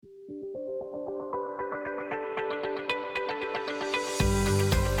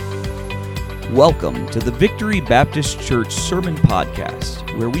Welcome to the Victory Baptist Church Sermon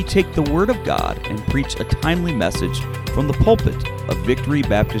Podcast, where we take the Word of God and preach a timely message from the pulpit of Victory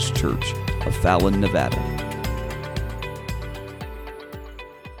Baptist Church of Fallon, Nevada.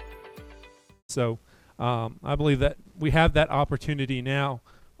 So I believe that we have that opportunity now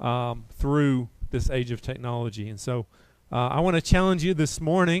through this age of technology. And so I want to challenge you this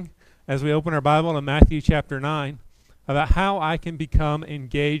morning as we open our Bible to Matthew chapter 9 about how I can become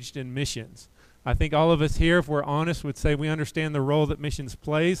engaged in missions. I think all of us here, if we're honest, would say we understand the role that missions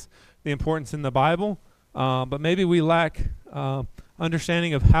plays, the importance in the Bible, but maybe we lack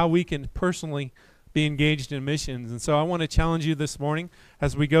understanding of how we can personally be engaged in missions. And so I want to challenge you this morning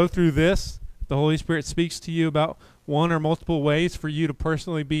as we go through this. The Holy Spirit speaks to you about one or multiple ways for you to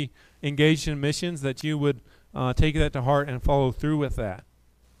personally be engaged in missions, that you would take that to heart and follow through with that.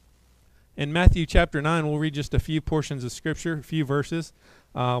 In Matthew chapter 9, we'll read just a few portions of Scripture, a few verses.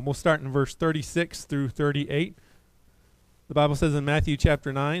 We'll start in verse 36 through 38. The Bible says in Matthew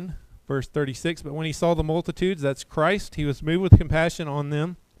chapter 9, verse 36, "But when he saw the multitudes," that's Christ, "he was moved with compassion on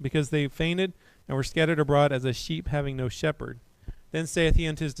them, because they fainted and were scattered abroad as a sheep having no shepherd. Then saith he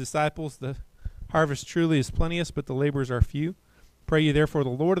unto his disciples, The harvest truly is plenteous, but the laborers are few. Pray ye therefore the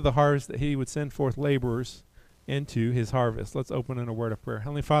Lord of the harvest that he would send forth laborers into his harvest." Let's open in a word of prayer.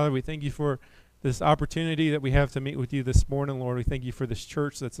 Heavenly Father, we thank you for this opportunity that we have to meet with you this morning, Lord. We thank you for this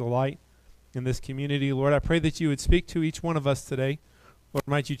church that's a light in this community. Lord, I pray that you would speak to each one of us today. Lord,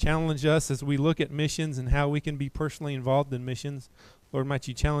 might you challenge us as we look at missions and how we can be personally involved in missions. Lord, might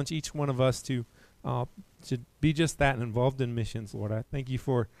you challenge each one of us to be just that, involved in missions, Lord. I thank you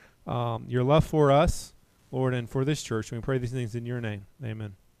for your love for us, Lord, and for this church. We pray these things in your name.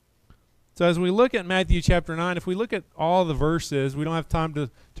 Amen. So as we look at Matthew chapter 9, if we look at all the verses, we don't have time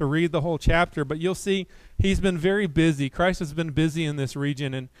to read the whole chapter, but you'll see he's been very busy. Christ has been busy in this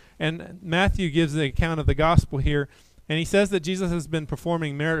region, and Matthew gives the account of the gospel here, and he says that Jesus has been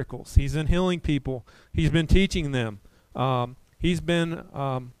performing miracles. He's been healing people. He's been teaching them. He's been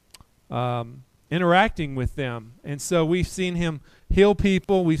interacting with them. And so we've seen him heal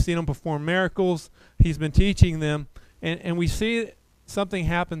people. We've seen him perform miracles. He's been teaching them, and we see something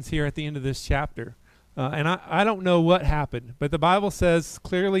happens here at the end of this chapter. And I don't know what happened, but the Bible says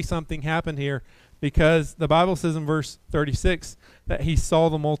clearly something happened here, because the Bible says in verse 36 that he saw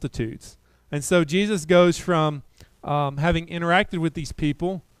the multitudes. And so Jesus goes from having interacted with these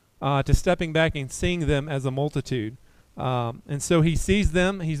people to stepping back and seeing them as a multitude. And so he sees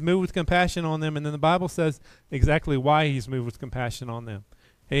them, he's moved with compassion on them, and then the Bible says exactly why he's moved with compassion on them.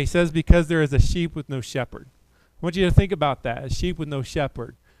 And he says, because there is a sheep with no shepherd. I want you to think about that, a sheep with no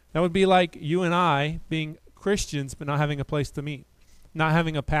shepherd. That would be like you and I being Christians but not having a place to meet, not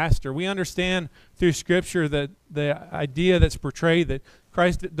having a pastor. We understand through Scripture that the idea that's portrayed that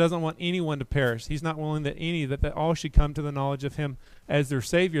Christ doesn't want anyone to perish. He's not willing that all should come to the knowledge of him as their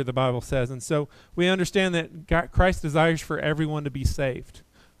Savior, the Bible says. And so we understand that Christ desires for everyone to be saved.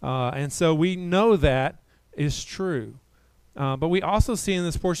 And so we know that is true. But we also see in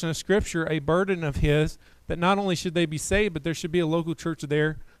this portion of Scripture a burden of his that not only should they be saved, but there should be a local church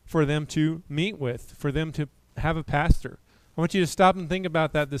there for them to meet with, for them to have a pastor. I want you to stop and think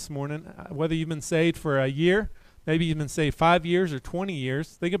about that this morning. Whether you've been saved for a year, maybe you've been saved 5 years or 20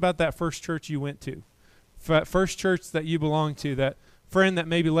 years, think about that first church you went to, first church that you belonged to, that friend that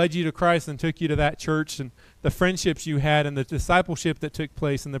maybe led you to Christ and took you to that church, and the friendships you had and the discipleship that took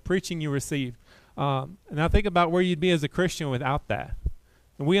place and the preaching you received. And now think about where you'd be as a Christian without that.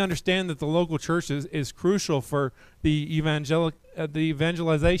 And we understand that the local church is crucial for the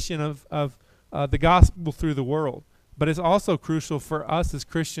evangelization of the gospel through the world. But it's also crucial for us as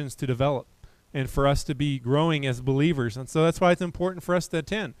Christians to develop and for us to be growing as believers. And so that's why it's important for us to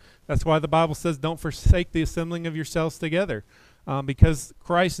attend. That's why the Bible says don't forsake the assembling of yourselves together. Because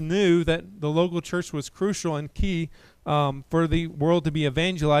Christ knew that the local church was crucial and key for the world to be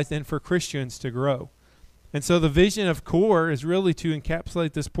evangelized and for Christians to grow. And so the vision of CORE is really to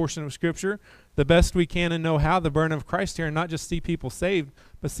encapsulate this portion of Scripture the best we can and know how the burden of Christ here, and not just see people saved,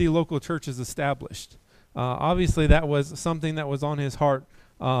 but see local churches established. Obviously, that was something that was on his heart.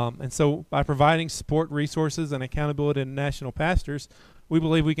 And so by providing support, resources, and accountability to national pastors, we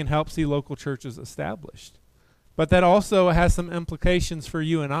believe we can help see local churches established. But that also has some implications for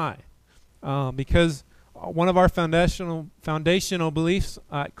you and I, because one of our foundational beliefs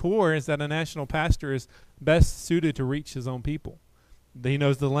at CORE is that a national pastor is best suited to reach his own people. He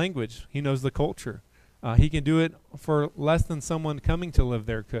knows the language. He knows the culture. He can do it for less than someone coming to live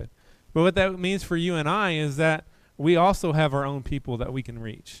there could. But what that means for you and I is that we also have our own people that we can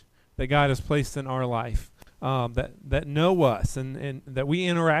reach, that God has placed in our life. that know us and that we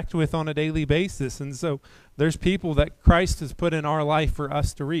interact with on a daily basis. And so there's people that Christ has put in our life for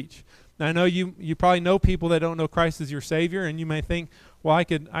us to reach. Now, I know you probably know people that don't know Christ as your Savior, and you may think, well, I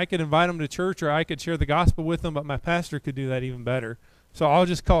could invite them to church, or I could share the gospel with them, but my pastor could do that even better. So I'll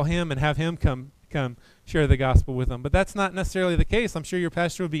just call him and have him come share the gospel with them. But that's not necessarily the case. I'm sure your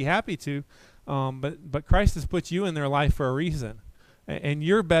pastor would be happy to, but Christ has put you in their life for a reason, and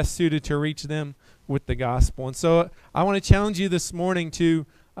you're best suited to reach them with the gospel. And so I want to challenge you this morning to,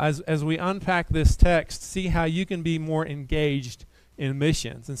 as we unpack this text, see how you can be more engaged in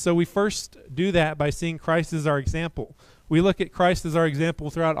missions. And so we first do that by seeing Christ as our example. We look at Christ as our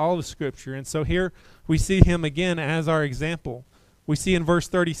example throughout all of Scripture. And so here we see him again as our example. We see in verse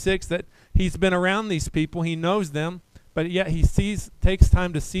 36 that he's been around these people, he knows them, but yet he takes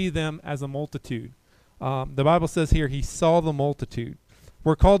time to see them as a multitude. The Bible says here he saw the multitude.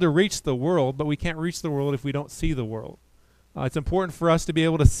 We're called to reach the world, but we can't reach the world if we don't see the world. It's important for us to be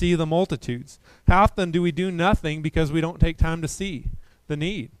able to see the multitudes. How often do we do nothing because we don't take time to see the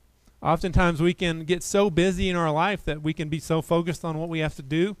need? Oftentimes we can get so busy in our life that we can be so focused on what we have to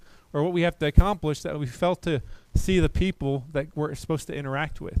do or what we have to accomplish that we fail to see the people that we're supposed to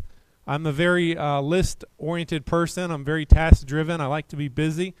interact with. I'm a very list-oriented person. I'm very task-driven. I like to be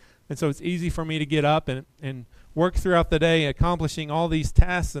busy. And so it's easy for me to get up and work throughout the day accomplishing all these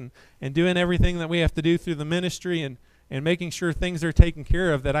tasks and doing everything that we have to do through the ministry and making sure things are taken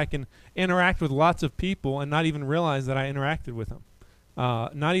care of, that I can interact with lots of people and not even realize that I interacted with them.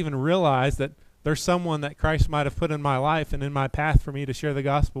 Not even realize that there's someone that Christ might have put in my life and in my path for me to share the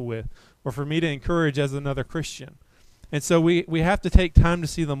gospel with, or for me to encourage as another Christian. And so we have to take time to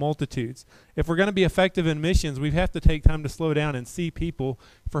see the multitudes. If we're going to be effective in missions, we have to take time to slow down and see people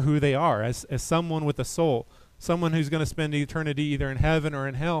for who they are, as someone with a soul, someone who's going to spend eternity either in heaven or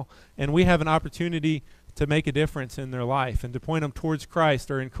in hell. And we have an opportunity to make a difference in their life and to point them towards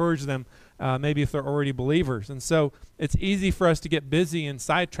Christ or encourage them, maybe if they're already believers. And so it's easy for us to get busy and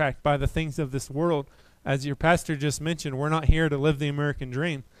sidetracked by the things of this world. As your pastor just mentioned, we're not here to live the American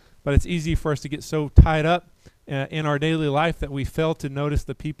dream, but it's easy for us to get so tied up in our daily life that we fail to notice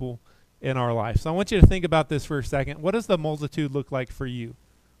the people in our life. So I want you to think about this for a second. What does the multitude look like for you?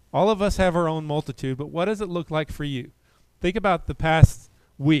 All of us have our own multitude, but what does it look like for you? Think about the past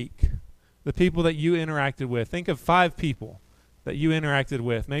week, the people that you interacted with. Think of 5 people that you interacted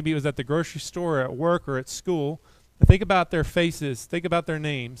with. Maybe it was at the grocery store, or at work, or at school. Think about their faces. Think about their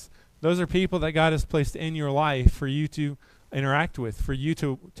names. Those are people that God has placed in your life for you to interact with, for you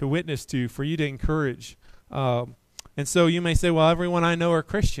to witness to, for you to encourage. And so you may say, well, everyone I know are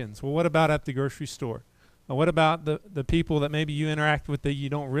Christians. Well, what about at the grocery store? What about the people that maybe you interact with that you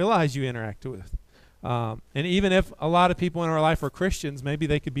don't realize you interact with? And even if a lot of people in our life are Christians, maybe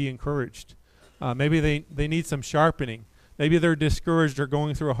they could be encouraged. Maybe they need some sharpening. Maybe they're discouraged or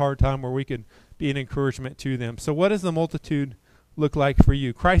going through a hard time where we could be an encouragement to them. So what does the multitude look like for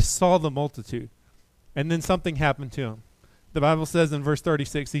you? Christ saw the multitude, and then something happened to him. The Bible says in verse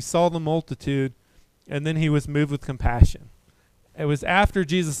 36, he saw the multitude, and then he was moved with compassion. It was after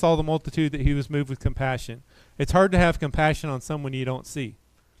Jesus saw the multitude that he was moved with compassion. It's hard to have compassion on someone you don't see.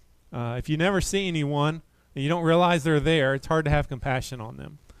 If you never see anyone and you don't realize they're there, it's hard to have compassion on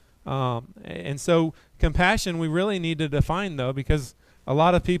them. And so compassion we really need to define, though, because a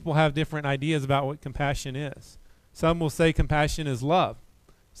lot of people have different ideas about what compassion is. Some will say compassion is love.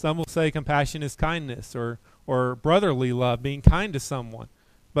 Some will say compassion is kindness or brotherly love, being kind to someone.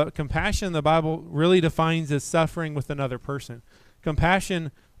 But compassion, the Bible really defines as suffering with another person.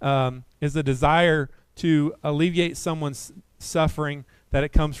 Compassion is a desire to alleviate someone's suffering, that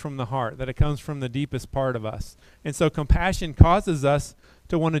it comes from the heart, that it comes from the deepest part of us. And so compassion causes us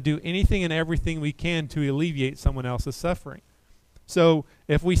to want to do anything and everything we can to alleviate someone else's suffering. So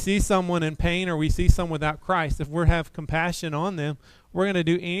if we see someone in pain or we see someone without Christ, if we have compassion on them, we're going to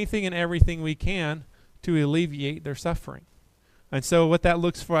do anything and everything we can to alleviate their suffering. And so what that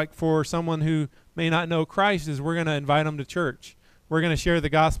looks like for someone who may not know Christ is we're going to invite them to church. We're going to share the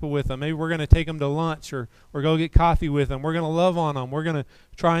gospel with them. Maybe we're going to take them to lunch or go get coffee with them. We're going to love on them. We're going to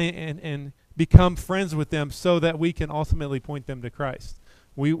try and become friends with them so that we can ultimately point them to Christ.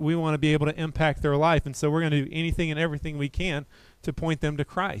 We want to be able to impact their life, and so we're going to do anything and everything we can to point them to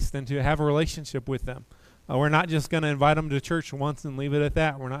Christ and to have a relationship with them. We're not just going to invite them to church once and leave it at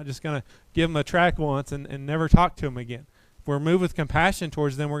that. We're not just going to give them a tract once and never talk to them again. If we're moved with compassion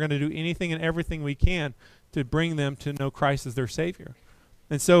towards them, we're going to do anything and everything we can to bring them to know Christ as their Savior.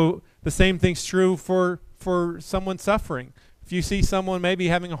 And so the same thing's true for someone suffering. If you see someone maybe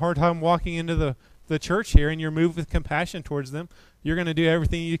having a hard time walking into the the church here and you're moved with compassion towards them, you're going to do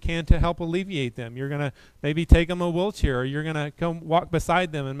everything you can to help alleviate them. You're going to maybe take them a wheelchair, or you're going to come walk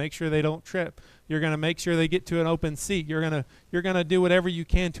beside them and make sure they don't trip. You're going to make sure they get to an open seat. You're going to do whatever you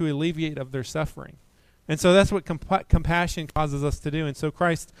can to alleviate of their suffering. And so that's what compassion causes us to do. And so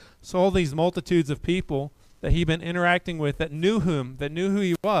Christ saw these multitudes of people that he'd been interacting with that knew who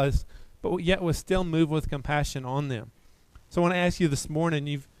he was, but yet was still moved with compassion on them. So I want to ask you this morning,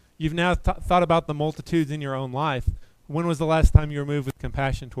 you've now thought about the multitudes in your own life. When was the last time you were moved with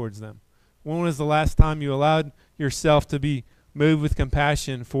compassion towards them? When was the last time you allowed yourself to be moved with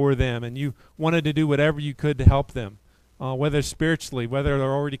compassion for them and you wanted to do whatever you could to help them, whether spiritually, whether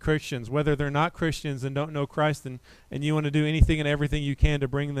they're already Christians, whether they're not Christians and don't know Christ, and you want to do anything and everything you can to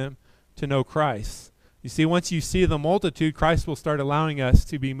bring them to know Christ? You see, once you see the multitude, Christ will start allowing us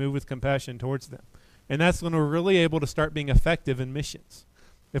to be moved with compassion towards them. And that's when we're really able to start being effective in missions.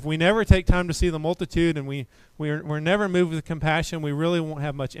 If we never take time to see the multitude and we're never moved with compassion, we really won't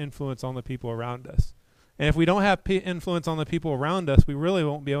have much influence on the people around us. And if we don't have influence on the people around us, we really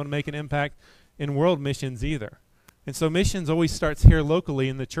won't be able to make an impact in world missions either. And so missions always starts here locally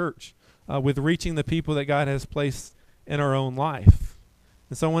in the church with reaching the people that God has placed in our own life.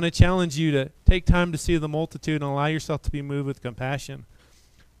 And so I want to challenge you to take time to see the multitude and allow yourself to be moved with compassion.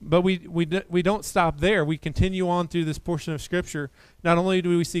 But we don't stop there. We continue on through this portion of Scripture. Not only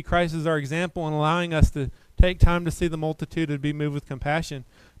do we see Christ as our example and allowing us to take time to see the multitude and be moved with compassion,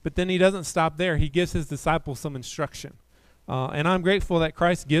 but then he doesn't stop there. He gives his disciples some instruction. And I'm grateful that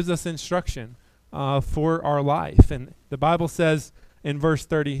Christ gives us instruction for our life. And the Bible says in verse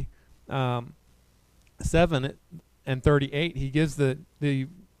 37 and 38, he gives the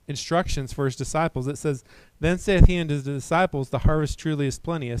instructions for his disciples. It says, "Then saith he unto his disciples, the harvest truly is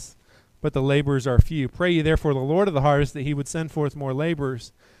plenteous, but the laborers are few. Pray ye therefore the Lord of the harvest that he would send forth more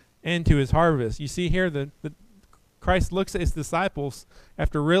laborers into his harvest." You see here the Christ looks at his disciples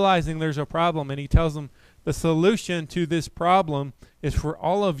after realizing there's a problem, and he tells them the solution to this problem is for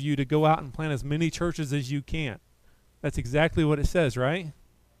all of you to go out and plant as many churches as you can. That's exactly what it says, right?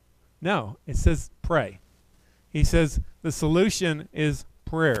 No, it says pray. He says the solution is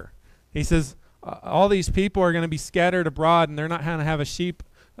prayer. He says all these people are going to be scattered abroad, and they're not going to have a sheep.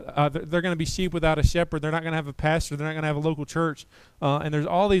 They're going to be sheep without a shepherd. They're not going to have a pastor. They're not going to have a local church. And there's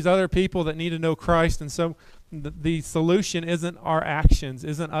all these other people that need to know Christ. And so the solution isn't our actions,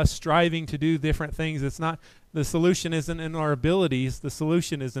 isn't us striving to do different things. It's not, the solution isn't in our abilities. The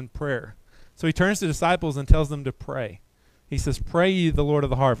solution is in prayer. So he turns to the disciples and tells them to pray. He says, "Pray ye the Lord of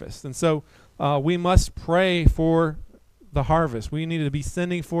the harvest." And so we must pray for the harvest. We need to be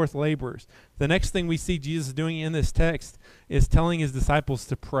sending forth laborers. The next thing we see Jesus doing in this text is telling his disciples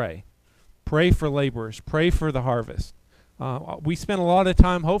to pray. Pray for laborers. Pray for the harvest. We spend a lot of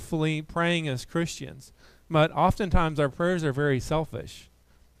time, hopefully, praying as Christians, but oftentimes our prayers are very selfish.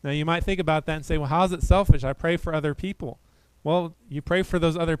 Now, you might think about that and say, well, how is it selfish? I pray for other people. Well, you pray for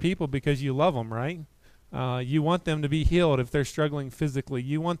those other people because you love them, right? You want them to be healed if they're struggling physically.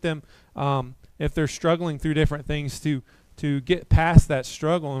 You want them, if they're struggling through different things, to get past that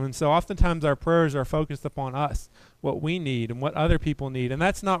struggle. And so oftentimes our prayers are focused upon us, what we need and what other people need. And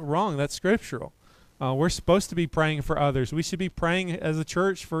that's not wrong. That's scriptural. We're supposed to be praying for others. We should be praying as a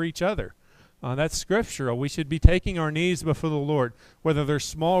church for each other. That's scriptural. We should be taking our needs before the Lord, whether they're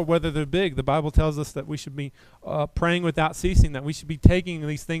small or whether they're big. The Bible tells us that we should be praying without ceasing, that we should be taking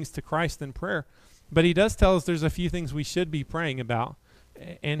these things to Christ in prayer. But he does tell us there's a few things we should be praying about.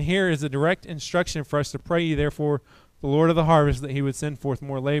 And here is a direct instruction for us to pray ye therefore the Lord of the harvest that he would send forth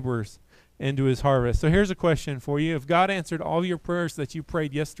more laborers into his harvest. So here's a question for you. If God answered all your prayers that you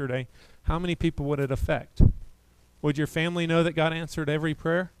prayed yesterday, how many people would it affect? Would your family know that God answered every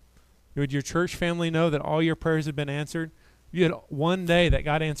prayer? Would your church family know that all your prayers had been answered? If you had one day that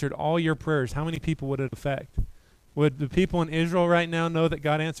God answered all your prayers, how many people would it affect? Would the people in Israel right now know that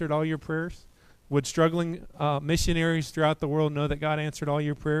God answered all your prayers? Would struggling missionaries throughout the world know that God answered all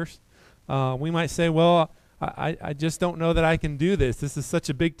your prayers? We might say, well, I just don't know that I can do this. This is such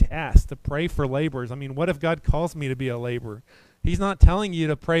a big task to pray for laborers. I mean, what if God calls me to be a laborer? He's not telling you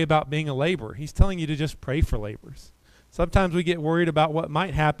to pray about being a laborer. He's telling you to just pray for laborers. Sometimes we get worried about what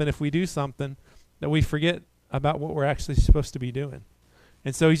might happen if we do something that we forget about what we're actually supposed to be doing.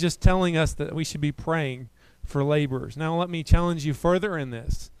 And so he's just telling us that we should be praying for laborers. Now let me challenge you further in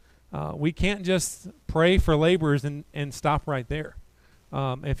this. We can't just pray for laborers and stop right there.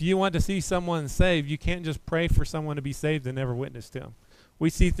 If you want to see someone saved, you can't just pray for someone to be saved and never witness to him. We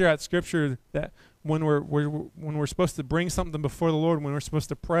see throughout Scripture that when we're supposed to bring something before the Lord, when we're supposed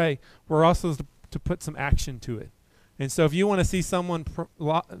to pray, we're also to put some action to it. And so if you want to see someone,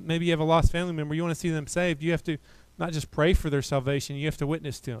 maybe you have a lost family member, you want to see them saved, you have to not just pray for their salvation, you have to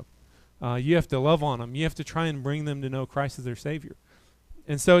witness to them. You have to love on them. You have to try and bring them to know Christ as their Savior.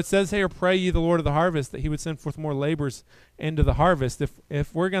 And so it says here, pray ye the Lord of the harvest that he would send forth more laborers into the harvest.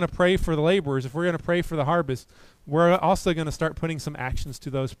 If we're going to pray for the laborers, if we're going to pray for the harvest, we're also going to start putting some actions to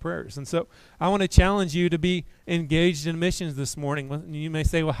those prayers. And so I want to challenge you to be engaged in missions this morning. You may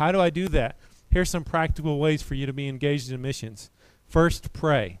say, well, how do I do that? Here's some practical ways for you to be engaged in missions. First,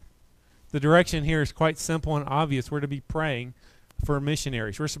 pray. The direction here is quite simple and obvious. We're to be praying for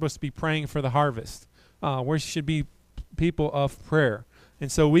missionaries. We're supposed to be praying for the harvest. We should be people of prayer.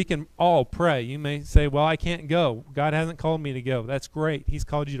 And so we can all pray. You may say, well, I can't go. God hasn't called me to go. That's great. He's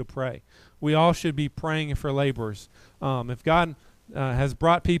called you to pray. We all should be praying for laborers. If God has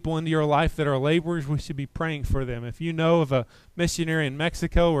brought people into your life that are laborers, we should be praying for them. If you know of a missionary in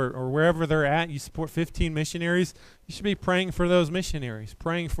Mexico or wherever they're at, you support 15 missionaries, you should be praying for those missionaries,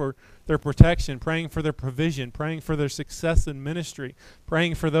 praying for their protection, praying for their provision, praying for their success in ministry,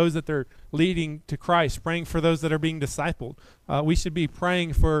 praying for those that they're leading to Christ, praying for those that are being discipled. We should be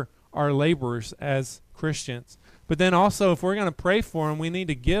praying for our laborers as Christians. But then also, if we're going to pray for them, we need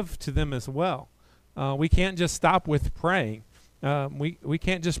to give to them as well. We can't just stop with praying. We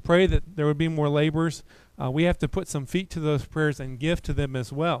can't just pray that there would be more laborers. We have to put some feet to those prayers and give to them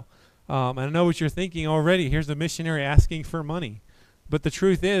as well. I know what you're thinking already. Here's a missionary asking for money. But the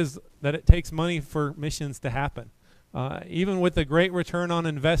truth is that it takes money for missions to happen. Even with a great return on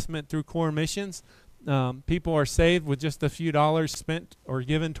investment through core missions, people are saved with just a few dollars spent or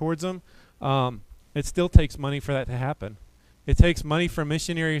given towards them. It still takes money for that to happen. It takes money for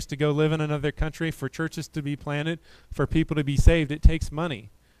missionaries to go live in another country, for churches to be planted, for people to be saved. It takes money.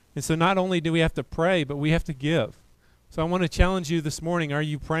 And so not only do we have to pray, but we have to give. So I want to challenge you this morning. Are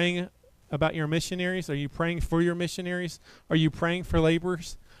you praying about your missionaries? Are you praying for your missionaries? Are you praying for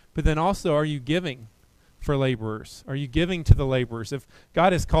laborers? But then also, are you giving for laborers? Are you giving to the laborers? If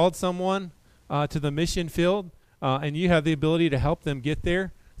God has called someone to the mission field and you have the ability to help them get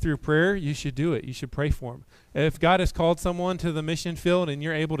there through prayer, you should do it. You should pray for them. If God has called someone to the mission field and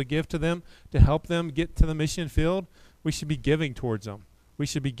you're able to give to them to help them get to the mission field, we should be giving towards them. We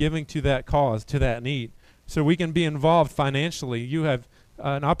should be giving to that cause, to that need. So we can be involved financially. You have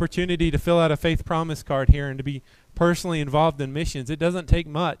an opportunity to fill out a faith promise card here and to be personally involved in missions. It doesn't take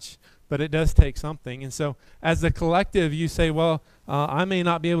much, but it does take something. And so as a collective, you say, well, I may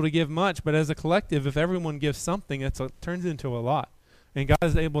not be able to give much, but as a collective, if everyone gives something, it turns into a lot. And God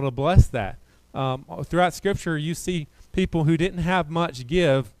is able to bless that. Throughout Scripture, you see people who didn't have much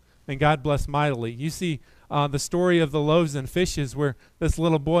give, and God blessed mightily. You see the story of the loaves and fishes, where this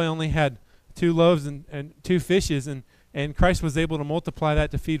little boy only had 2 loaves and 2 fishes, and Christ was able to multiply that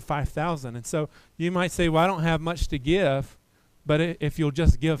to feed 5,000. And so you might say, well, I don't have much to give, but if you'll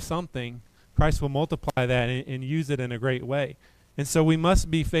just give something, Christ will multiply that and use it in a great way. And so we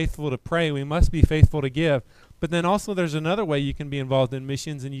must be faithful to pray. We must be faithful to give. But then also there's another way you can be involved in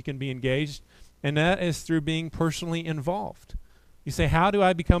missions and you can be engaged, and that is through being personally involved. You say, how do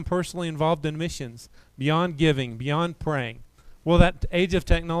I become personally involved in missions? Beyond giving, beyond praying. Well, that age of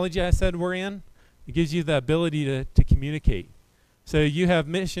technology I said we're in, it gives you the ability to communicate. So you have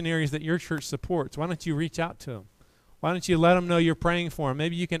missionaries that your church supports. Why don't you reach out to them? Why don't you let them know you're praying for them?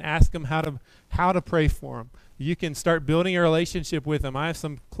 Maybe you can ask them how to pray for them. You can start building a relationship with them. I have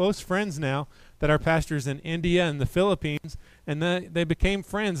some close friends now that are pastors in India and the Philippines, and they became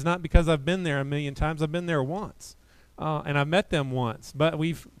friends not because I've been there a million times. I've been there once, and I've met them once, but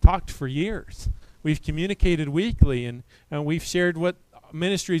we've talked for years. We've communicated weekly, and we've shared what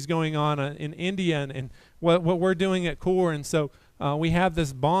ministry is going on in India and what we're doing at CORE, and so we have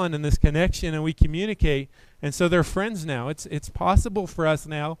this bond and this connection, and we communicate, and so they're friends now. It's possible for us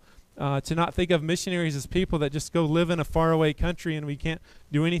now to not think of missionaries as people that just go live in a faraway country and we can't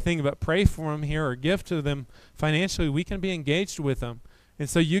do anything but pray for them here or give to them financially. We can be engaged with them. And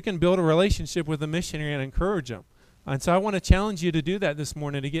so you can build a relationship with a missionary and encourage them. And so I want to challenge you to do that this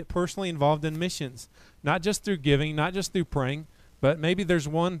morning, to get personally involved in missions, not just through giving, not just through praying, but maybe there's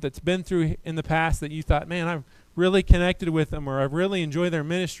one that's been through in the past that you thought, man, I've really connected with them, or I really enjoy their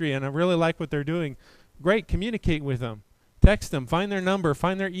ministry and I really like what they're doing. Great, communicate with them. Text them, find their number,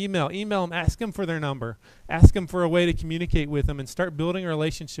 find their email them, ask them for their number, ask them for a way to communicate with them and start building a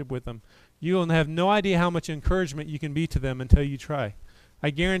relationship with them. You will have no idea how much encouragement you can be to them until you try. I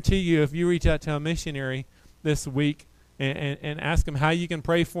guarantee you, if you reach out to a missionary this week and ask them how you can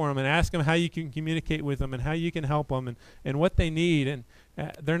pray for them and ask them how you can communicate with them and how you can help them and what they need, and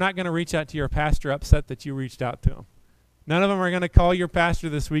they're not going to reach out to your pastor upset that you reached out to them. None of them are going to call your pastor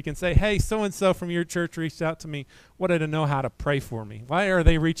this week and say, hey, so-and-so from your church reached out to me, wanted to know how to pray for me. Why are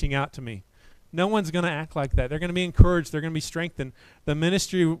they reaching out to me? No one's going to act like that. They're going to be encouraged. They're going to be strengthened. The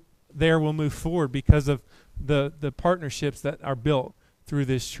ministry there will move forward because of the partnerships that are built through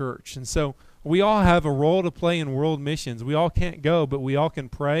this church. And so we all have a role to play in world missions. We all can't go, but we all can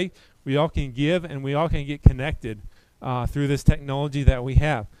pray, we all can give, and we all can get connected through this technology that we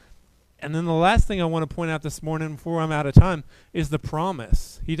have. And then the last thing I want to point out this morning before I'm out of time is the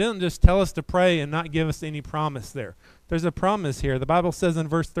promise. He doesn't just tell us to pray and not give us any promise there. There's a promise here. The Bible says in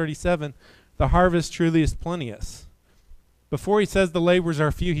verse 37, the harvest truly is plenteous. Before he says the laborers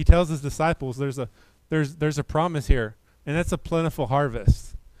are few, he tells his disciples there's a promise here, and that's a plentiful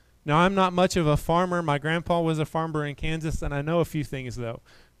harvest. Now, I'm not much of a farmer. My grandpa was a farmer in Kansas, and I know a few things, though.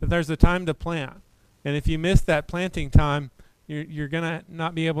 That there's a time to plant. And if you miss that planting time, you're going to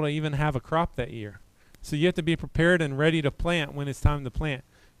not be able to even have a crop that year. So you have to be prepared and ready to plant when it's time to plant.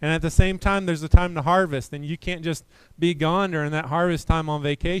 And at the same time, there's a time to harvest, and you can't just be gone during that harvest time on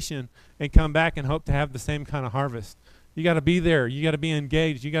vacation and come back and hope to have the same kind of harvest. You got to be there. You got to be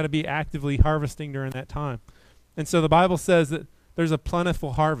engaged. You got to be actively harvesting during that time. And so the Bible says that there's a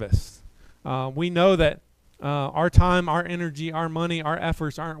plentiful harvest. We know that our time, our energy, our money, our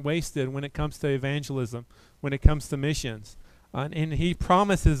efforts aren't wasted when it comes to evangelism, when it comes to missions. And he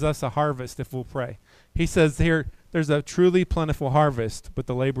promises us a harvest if we'll pray. He says here, there's a truly plentiful harvest, but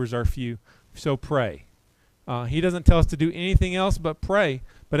the laborers are few. So pray. He doesn't tell us to do anything else but pray.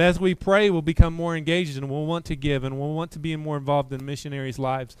 But as we pray, we'll become more engaged, and we'll want to give, and we'll want to be more involved in missionaries'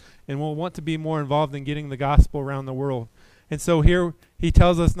 lives, and we'll want to be more involved in getting the gospel around the world. And so here he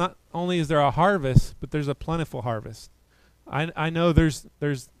tells us not only is there a harvest, but there's a plentiful harvest. I know there's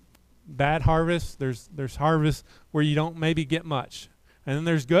bad harvest, there's harvest where you don't maybe get much. And then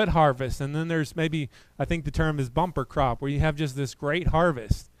there's good harvest, and then there's maybe, I think the term is bumper crop, where you have just this great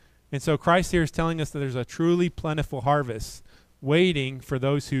harvest. And so Christ here is telling us that there's a truly plentiful harvest waiting for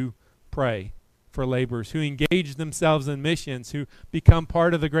those who pray, for laborers, who engage themselves in missions, who become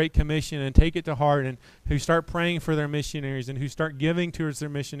part of the Great Commission and take it to heart, and who start praying for their missionaries, and who start giving towards their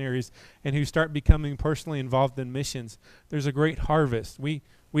missionaries, and who start becoming personally involved in missions. There's a great harvest. We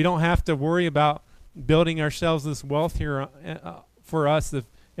don't have to worry about building ourselves this wealth here for us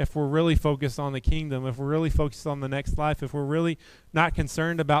if we're really focused on the kingdom, if we're really focused on the next life, if we're really not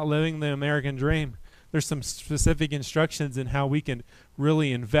concerned about living the American dream. There's some specific instructions in how we can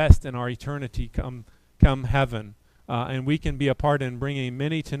really invest in our eternity come heaven, and we can be a part in bringing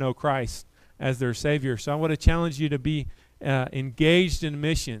many to know Christ as their Savior. So I want to challenge you to be engaged in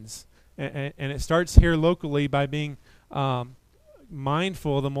missions, and it starts here locally by being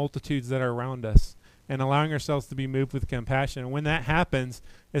mindful of the multitudes that are around us and allowing ourselves to be moved with compassion. And when that happens,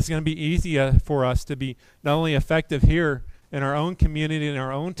 it's going to be easier for us to be not only effective here in our own community, in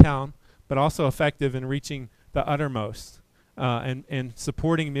our own town, but also effective in reaching the uttermost and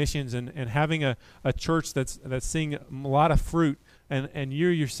supporting missions and having a church that's seeing a lot of fruit, and you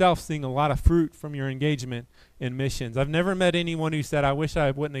yourself seeing a lot of fruit from your engagement in missions. I've never met anyone who said, I wish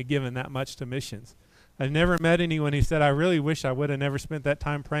I wouldn't have given that much to missions. I've never met anyone who said, I really wish I would have never spent that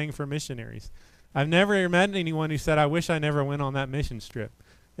time praying for missionaries. I've never met anyone who said, I wish I never went on that mission trip.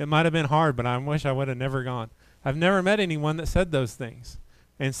 It might have been hard, but I wish I would have never gone. I've never met anyone that said those things.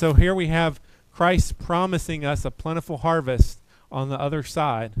 And so here we have Christ promising us a plentiful harvest on the other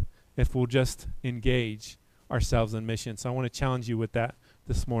side if we'll just engage ourselves in mission. So I want to challenge you with that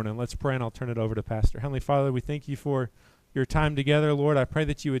this morning. Let's pray, and I'll turn it over to Pastor. Heavenly Father, we thank you for your time together. Lord, I pray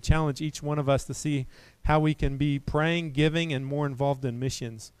that you would challenge each one of us to see how we can be praying, giving, and more involved in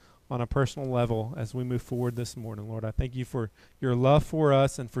missions on a personal level as we move forward this morning. Lord, I thank you for your love for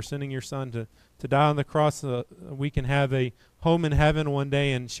us and for sending your Son to die on the cross so we can have a home in heaven one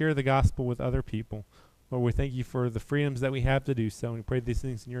day and share the gospel with other people. Lord, we thank you for the freedoms that we have to do so, and we pray these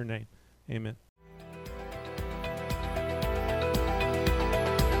things in your name. Amen.